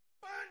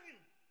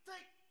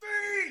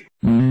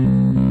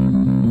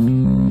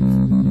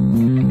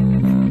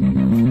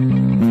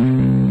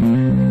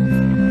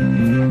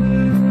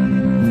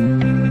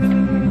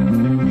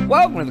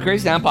to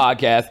Crazy Town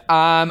Podcast.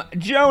 I'm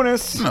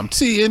Jonas. I'm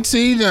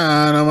TNT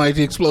John. I'm like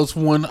the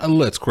explosive one.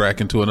 Let's crack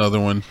into another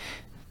one.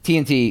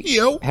 TNT.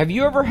 Yo. Have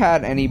you ever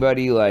had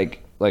anybody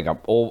like an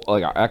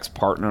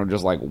ex-partner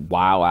just like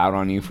wow out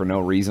on you for no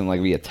reason,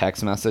 like via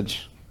text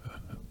message?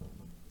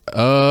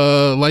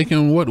 Like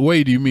in what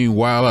way do you mean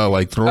wild out?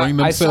 Like throwing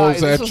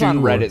themselves this at was you? on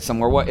Reddit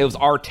somewhere. What? It was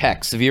our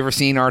text. Have you ever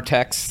seen our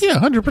text? Yeah,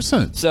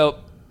 100%. So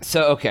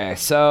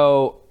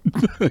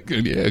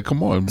Yeah,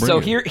 come on.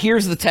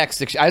 Here's the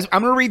text exchange.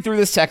 I'm going to read through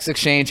this text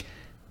exchange,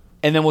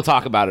 and then we'll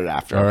talk about it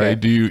after. All okay? right.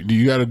 Do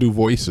you got to do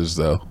voices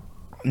though?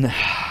 Do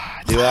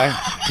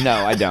I?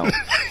 No, I don't.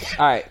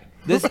 All right.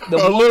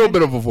 Little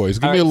bit of a voice.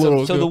 Give me a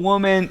little. So the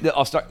woman,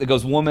 I'll start. It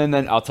goes woman,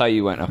 then I'll tell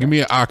you when. Okay. Give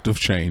me an octave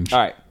change. All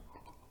right.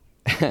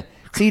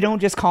 So you don't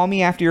just call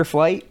me after your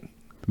flight?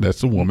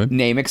 That's a woman.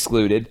 Name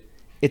excluded.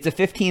 It's a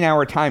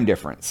 15-hour time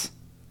difference.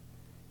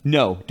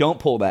 No, don't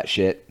pull that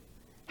shit.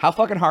 How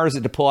fucking hard is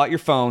it to pull out your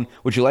phone,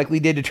 which you likely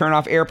did to turn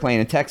off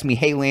airplane, and text me,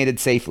 hey, landed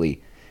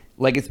safely?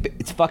 Like,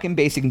 it's fucking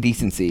basic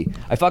decency.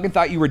 I fucking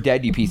thought you were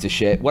dead, you piece of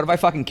shit. What if I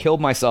fucking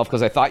killed myself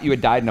because I thought you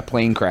had died in a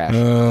plane crash?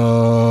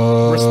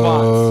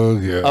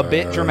 Response. God. A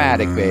bit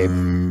dramatic, babe.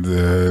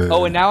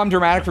 Oh, and now I'm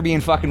dramatic for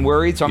being fucking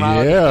worried, so I'm not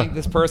allowed to think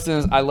this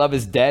person I love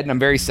is dead, and I'm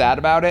very sad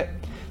about it.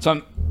 So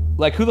I'm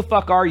like, who the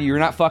fuck are you? You're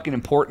not fucking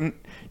important.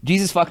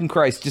 Jesus fucking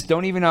Christ. Just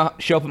don't even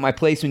show up at my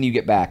place when you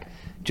get back.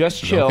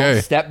 Just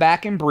chill, Step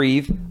back and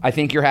breathe. I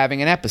think you're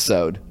having an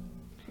episode.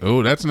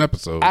 Oh, that's an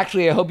episode.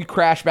 Actually, I hope you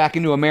crash back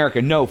into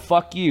America. No,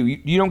 fuck you.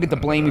 You don't get to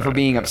blame me for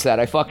being upset.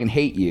 I fucking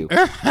hate you.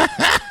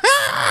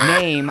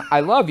 Name,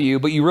 I love you,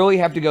 but you really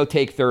have to go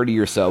take 30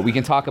 or so. We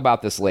can talk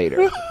about this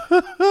later.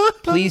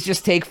 Please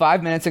just take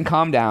 5 minutes and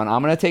calm down.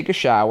 I'm going to take a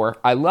shower.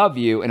 I love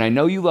you, and I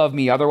know you love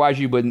me. Otherwise,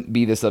 you wouldn't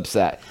be this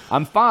upset.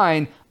 I'm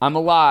fine. I'm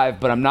alive,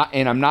 but I'm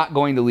not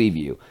going to leave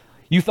you.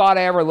 You thought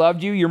I ever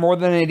loved you? You're more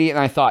than an idiot,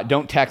 and I thought,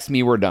 don't text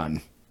me, we're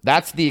done.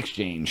 That's the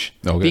exchange.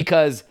 Okay.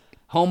 Because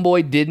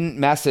homeboy didn't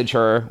message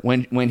her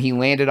when he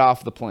landed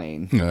off the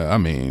plane. I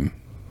mean,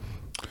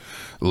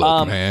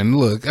 look, man,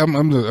 look, I'm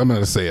going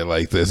to say it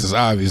like this. It's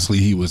obviously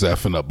he was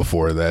effing up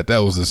before that. That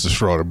was just the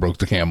straw that broke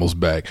the camel's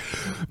back.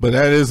 But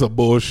that is a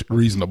bullshit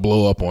reason to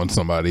blow up on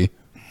somebody.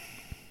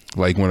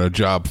 Like when a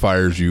job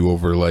fires you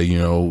over, like, you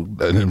know,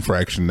 an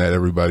infraction that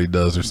everybody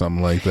does or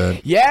something like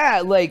that.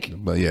 Yeah, like.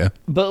 But yeah.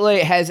 But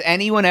like, has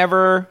anyone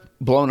ever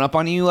blown up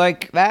on you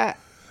like that?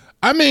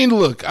 I mean,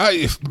 look,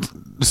 I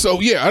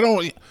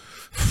don't.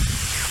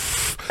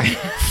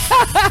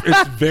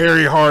 It's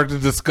very hard to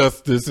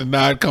discuss this and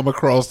not come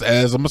across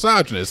as a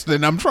misogynist,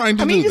 and I'm trying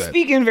to do that. I mean, you're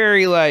speaking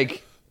very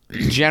like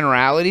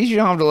generalities. You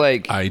don't have to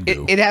like. I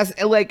do. It has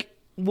like.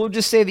 We'll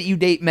just say that you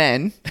date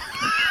men.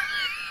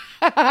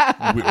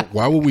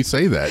 Why would we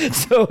say that?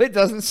 So it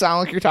doesn't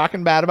sound like you're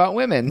talking bad about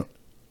women.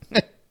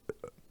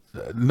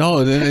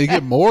 No, then they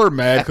get more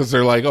mad because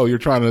they're like, "Oh, you're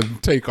trying to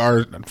take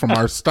from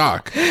our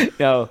stock."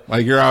 No,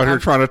 like you're out here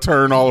trying to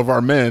turn all of our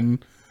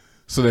men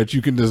so that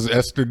you can just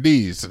Esther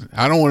D's.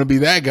 I don't want to be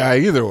that guy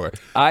either way.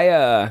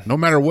 No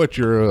matter what,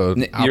 you're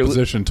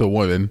opposition to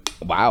women.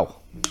 Wow,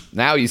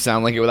 now you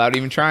sound like it without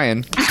even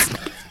trying.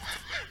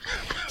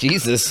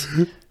 Jesus,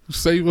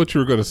 say what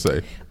you were gonna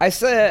say. I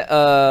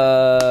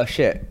said,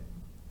 shit.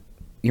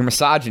 Your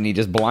misogyny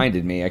just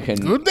blinded me. I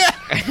couldn't.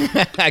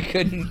 I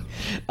couldn't.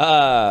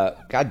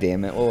 God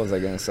damn it! What was I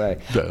gonna say?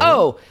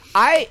 Oh,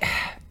 I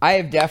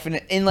have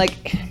definite and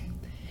like.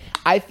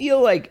 I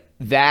feel like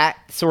that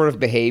sort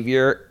of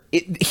behavior.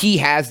 He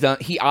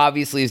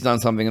obviously has done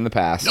something in the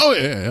past. Oh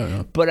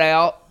yeah.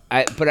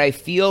 But I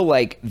feel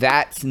like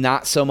that's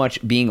not so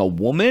much being a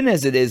woman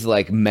as it is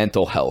like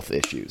mental health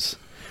issues.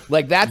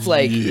 Like that's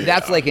like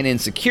an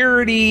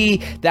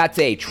insecurity. That's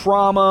a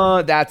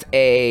trauma. That's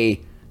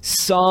a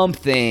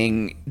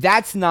something.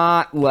 That's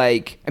not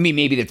like, I mean,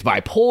 maybe that's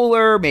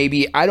bipolar.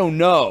 Maybe, I don't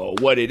know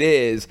what it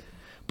is.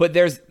 But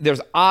there's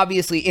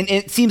obviously, and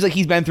it seems like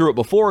he's been through it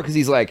before because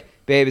he's like,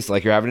 babe, it's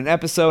like you're having an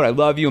episode. I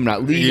love you. I'm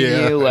not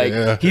leaving you.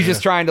 Like he's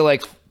just trying to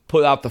like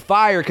put out the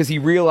fire because he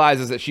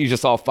realizes that she's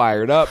just all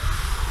fired up.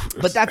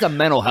 But that's a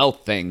mental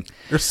health thing.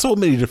 There's so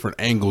many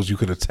different angles you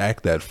could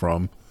attack that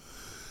from.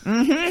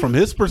 Mm-hmm. From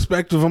his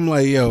perspective, I'm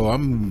like, yo,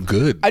 I'm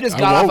good. I just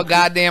got off a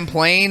goddamn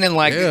plane and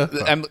like,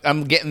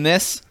 I'm getting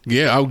this.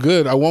 Yeah, I'm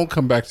good. I won't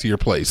come back to your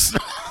place.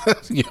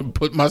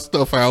 Put my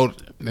stuff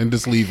out and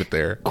just leave it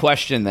there.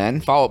 Question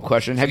then, follow-up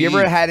question. Have you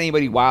ever had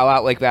anybody wild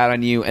out like that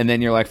on you and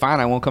then you're like, fine,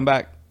 I won't come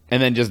back?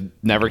 And then just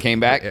never came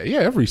back? Yeah,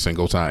 every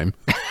single time.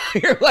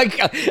 You're like,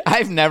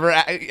 I've never,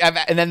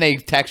 and then they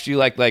text you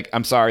like,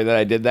 I'm sorry that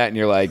I did that. And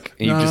you're like,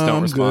 and you just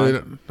don't respond.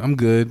 Good. I'm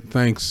good.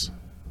 Thanks.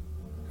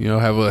 You know,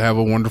 have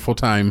a wonderful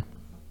time.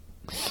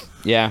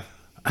 Yeah.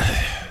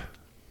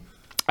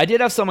 I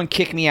did have someone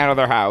kick me out of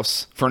their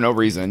house for no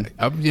reason.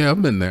 I've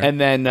been there. And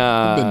then,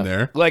 I've been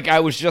there. Like,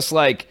 I was just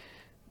like,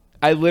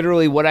 I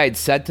literally, what I had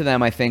said to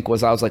them, I think,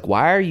 was, I was like,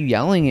 why are you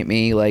yelling at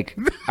me? Like,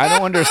 I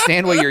don't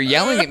understand what you're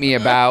yelling at me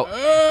about.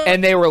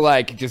 And they were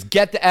like, just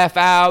get the F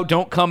out.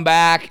 Don't come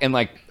back. And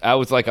like, I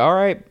was like, all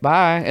right,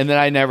 bye. And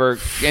then and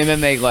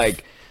then they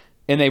like,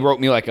 And they wrote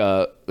me like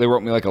a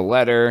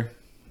letter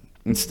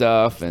and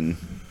stuff, and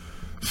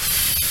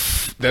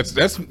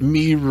that's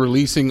me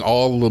releasing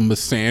all the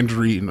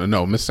misandry.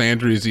 No,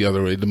 misandry is the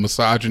other way. The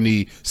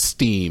misogyny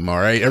steam. All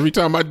right. Every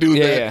time I do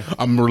that,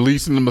 I'm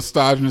releasing the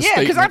misogynist. Yeah,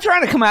 because I'm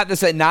trying to come at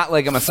this at not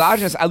like a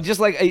misogynist. I'm just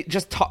like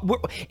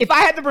if I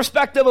had the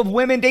perspective of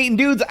women dating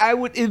dudes,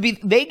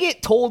 they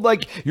get told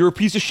like you're a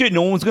piece of shit.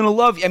 No one's gonna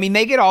love you. I mean,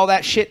 they get all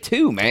that shit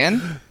too,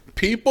 man.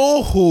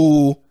 People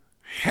who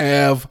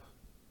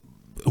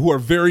are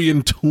very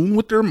in tune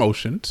with their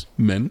emotions,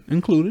 men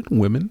included,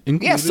 women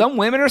included. Yeah, some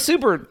women are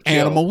super chill.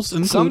 Animals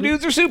included. Some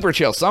dudes are super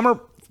chill. Some are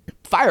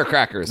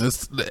firecrackers.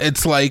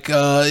 It's like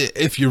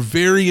if you're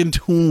very in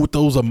tune with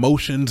those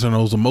emotions and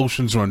those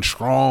emotions run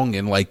strong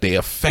and like they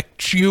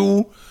affect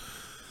you,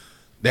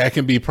 that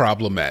can be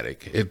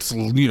problematic. It's,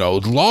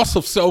 loss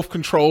of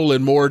self-control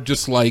and more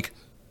just like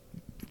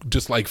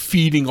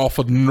feeding off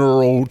of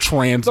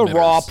neurotransmitters. The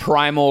raw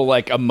primal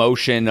like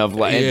emotion of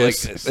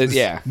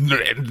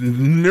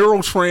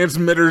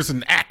neurotransmitters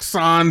and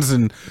axons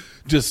and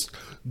just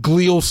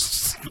glial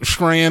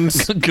strands.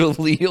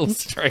 Glial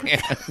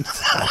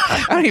strands.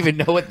 I don't even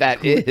know what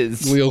that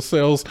is. Glial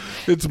cells.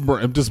 It's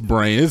just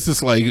brain. It's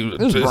just like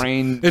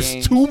brain.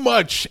 It's too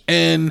much,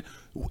 and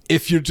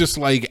if you're just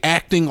like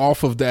acting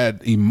off of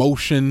that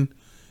emotion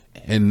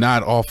and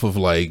not off of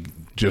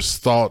like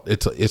just thought,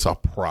 it's a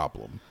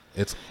problem.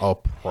 It's a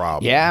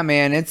problem. Yeah,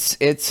 man. It's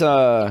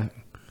I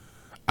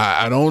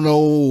don't know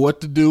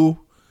what to do.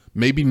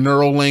 Maybe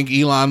Neuralink,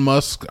 Elon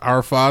Musk,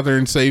 our father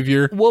and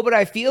savior. Well, but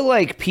I feel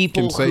like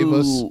people can save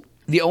us.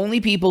 The only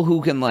people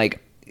who can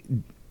like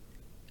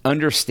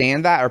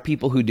understand that are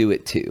people who do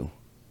it too.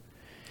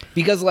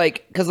 Because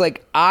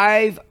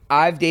I've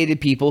dated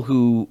people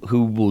who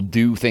will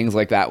do things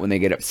like that when they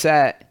get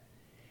upset.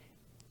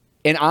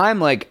 And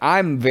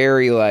I'm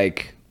very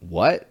like,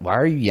 what? Why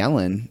are you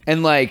yelling?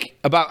 And like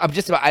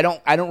I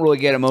don't really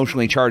get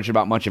emotionally charged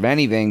about much of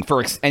anything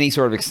for any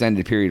sort of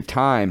extended period of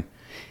time.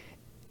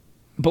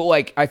 But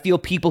like I feel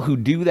people who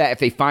do that, if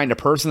they find a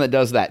person that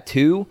does that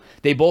too,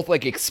 they both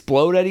like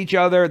explode at each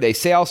other. They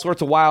say all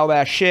sorts of wild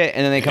ass shit,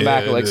 and then they come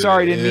back and like,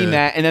 sorry, didn't mean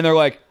that. And then they're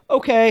like,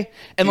 okay,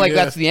 and like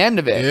that's the end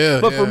of it.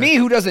 Yeah, but for me,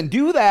 who doesn't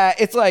do that,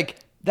 it's like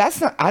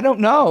that's not. I don't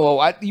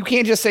know. You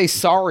can't just say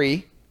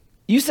sorry.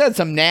 You said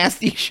some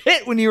nasty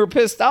shit when you were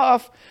pissed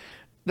off.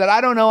 That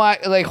I don't know.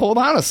 Hold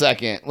on a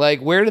second.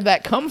 Like, where did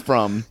that come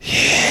from?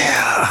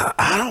 Yeah,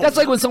 that's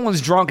like when someone's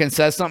drunk and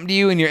says something to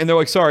you, and they're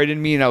like, "Sorry, I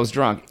didn't mean I was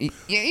drunk."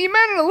 You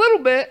meant it a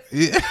little bit.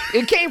 Yeah.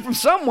 It came from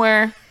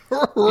somewhere.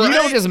 Right. You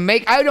don't just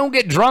I don't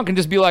get drunk and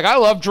just be like, "I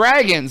love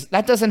dragons."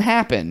 That doesn't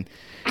happen.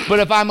 But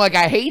if I'm like,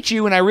 "I hate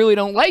you" and I really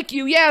don't like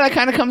you, yeah, that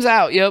kind of comes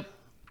out. Yep.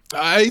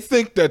 I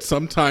think that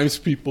sometimes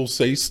people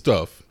say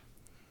stuff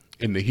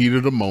in the heat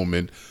of the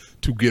moment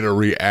to get a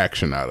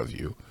reaction out of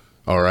you.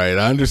 All right,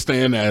 I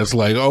understand that. It's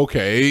like,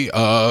 okay,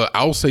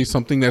 I'll say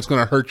something that's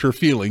going to hurt your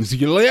feelings.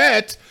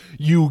 Yet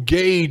you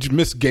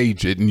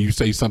misgauge it, and you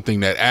say something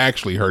that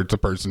actually hurts a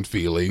person's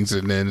feelings,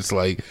 and then it's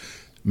like,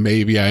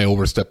 maybe I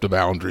overstepped the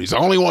boundaries. I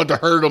only wanted to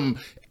hurt them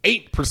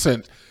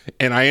 8%,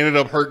 and I ended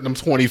up hurting them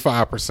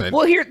 25%.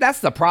 Well, that's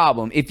the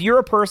problem. If you're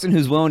a person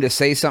who's willing to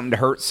say something to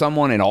hurt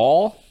someone at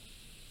all,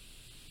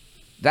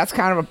 that's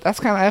kind of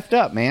effed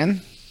up,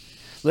 man.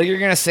 Like you're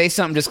going to say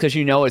something just because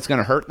you know it's going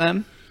to hurt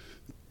them.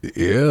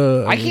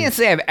 Yeah, I can't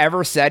say I've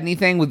ever said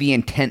anything with the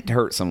intent to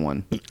hurt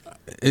someone.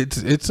 It's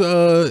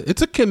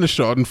akin to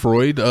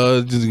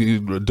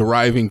Schadenfreude,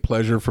 deriving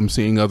pleasure from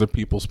seeing other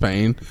people's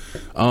pain.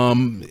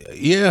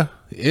 Yeah,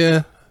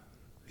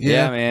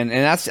 man, and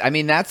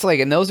that's like,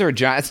 and those are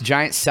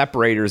giant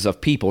separators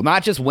of people,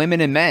 not just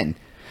women and men,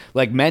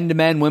 like men to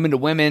men, women to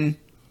women,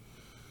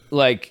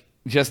 like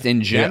just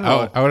in general.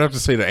 Yeah, I would have to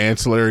say the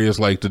ancillary is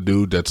like the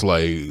dude that's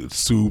like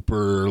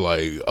super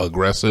like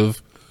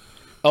aggressive.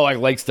 Oh, like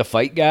likes to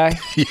fight guy?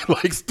 He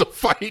likes to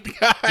fight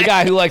guy. The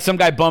guy who like some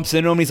guy bumps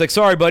into him. He's like,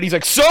 sorry, buddy. He's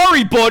like,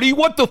 sorry, buddy.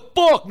 What the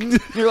fuck?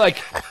 You're like,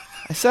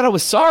 I said I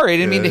was sorry. I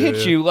didn't mean to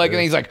hit you. Like,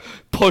 and he's like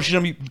pushing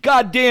him. You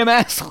goddamn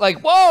ass. Like,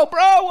 whoa,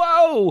 bro,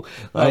 whoa.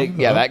 Like,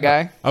 that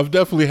guy. I've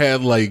definitely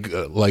had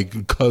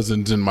like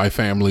cousins in my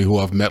family who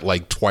I've met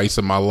like twice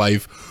in my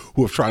life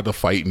who have tried to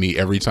fight me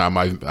every time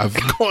I've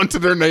gone to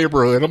their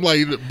neighborhood. I'm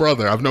like,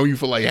 brother, I've known you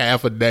for like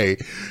half a day.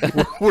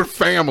 We're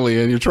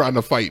family, and you're trying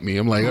to fight me.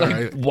 I'm like, all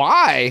right.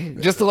 Why?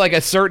 Just to like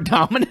assert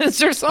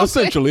dominance or something?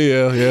 Essentially,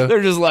 yeah.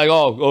 They're just like,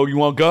 oh, you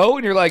want to go?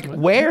 And you're like,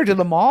 where? To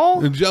the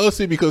mall? And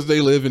jealousy because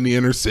they live in the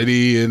inner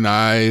city, and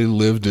I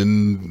lived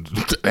in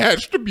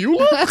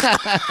Ashtabula.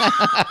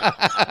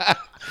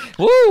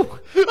 Woo!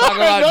 Talk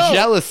about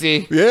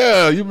jealousy.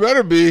 Yeah, you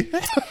better be.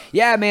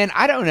 Yeah, man,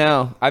 I don't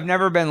know. I've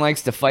never been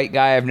likes to fight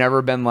guy. I've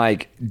never been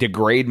like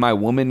degrade my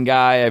woman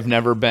guy. I've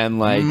never been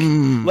like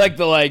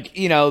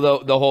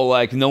the whole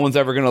like no one's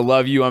ever gonna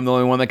love you. I'm the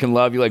only one that can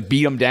love you. Like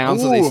beat them down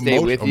so they stay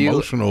with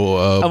you.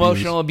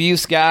 Emotional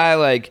abuse guy.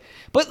 Like,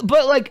 but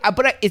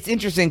it's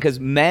interesting because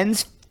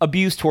men's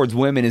abuse towards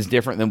women is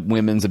different than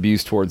women's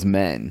abuse towards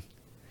men.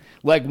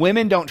 Like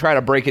women don't try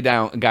to break a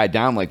guy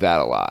down like that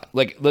a lot.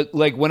 Like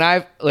when I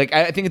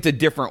think it's a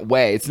different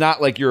way. It's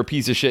not like you're a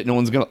piece of shit. No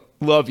one's gonna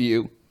love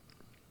you.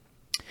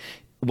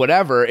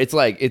 Whatever. It's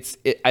like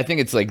I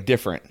think it's like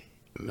different.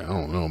 I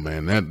don't know,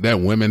 man. That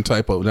woman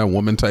type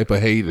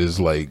of hate is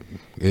like,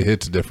 it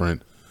hits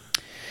different.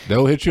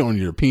 They'll hit you on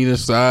your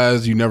penis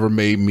size. You never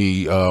made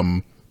me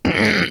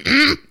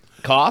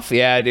cough.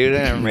 Yeah, dude.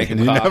 I never make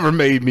him cough. You never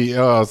made me.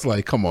 Oh, it's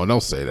like, come on,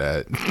 don't say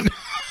that.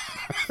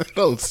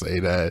 Don't say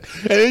that.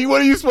 And then what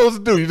are you supposed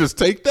to do? You just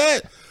take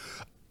that?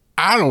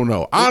 I don't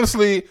know.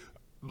 Honestly,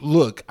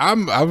 look,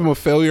 I'm a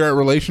failure at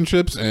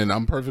relationships, and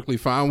I'm perfectly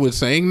fine with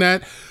saying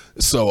that.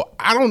 So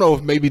I don't know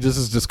if maybe this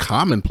is just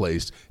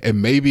commonplace,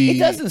 and maybe it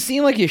doesn't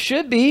seem like it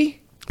should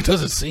be. It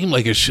doesn't seem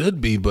like it should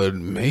be, but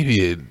maybe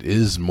it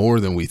is more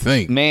than we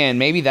think. Man,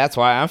 maybe that's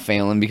why I'm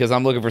failing, because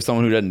I'm looking for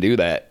someone who doesn't do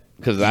that.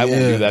 Because I won't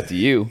do that to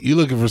you. You're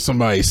looking for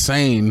somebody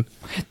sane.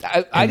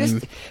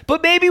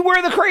 But maybe we're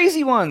the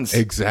crazy ones.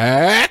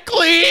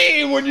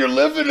 Exactly. When you're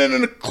living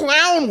in a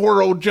clown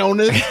world,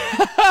 Jonas.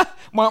 Yeah,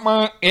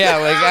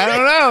 like, I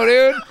don't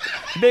know,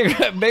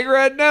 dude. Big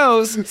red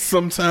nose.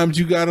 Sometimes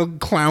you gotta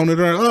clown it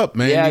up,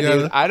 man. Yeah,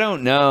 dude. I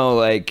don't know,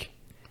 like,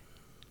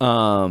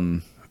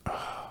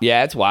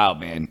 yeah, it's wild,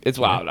 man. It's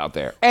wild out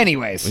there.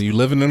 Anyways, when you're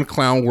living in a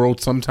clown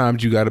world,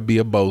 sometimes you gotta be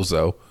a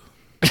bozo.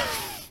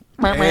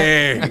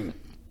 Dang.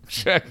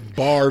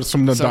 Bars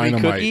from the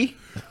Dynamite. Cookie?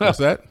 What's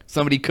that?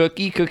 Somebody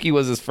Cookie? Cookie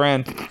was his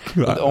friend.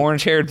 The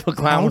orange-haired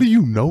clown. How do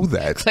you know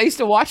that? I used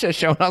to watch that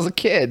show when I was a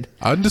kid.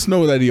 I just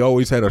know that he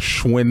always had a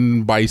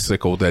Schwinn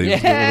bicycle that he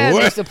was giving he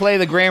away. used to play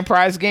the grand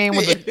prize game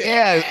with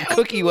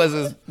Cookie was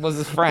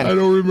his friend. I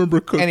don't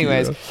remember Cookie.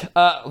 Anyways,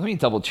 let me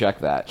double check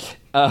that.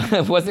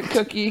 Was it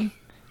Cookie?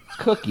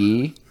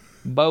 Cookie,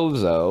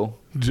 Bozo.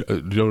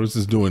 Jonas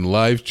is doing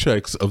live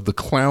checks of the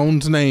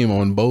clown's name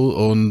on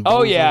Bozo.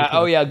 Oh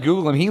yeah,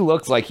 Google him. He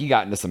looks like he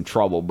got into some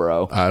trouble,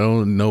 bro. I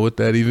don't know what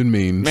that even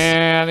means.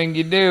 Man, I think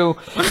you do.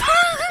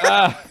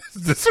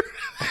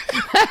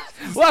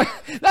 Look,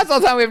 that's all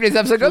the time we have for this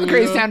episode. Go to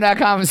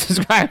crazytown.com and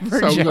subscribe for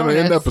Jonas. So we're going to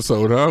end the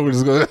episode, huh? We're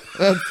just going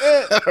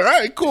to... All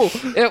right, cool.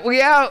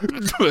 We out.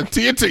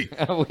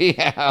 TNT. We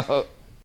out.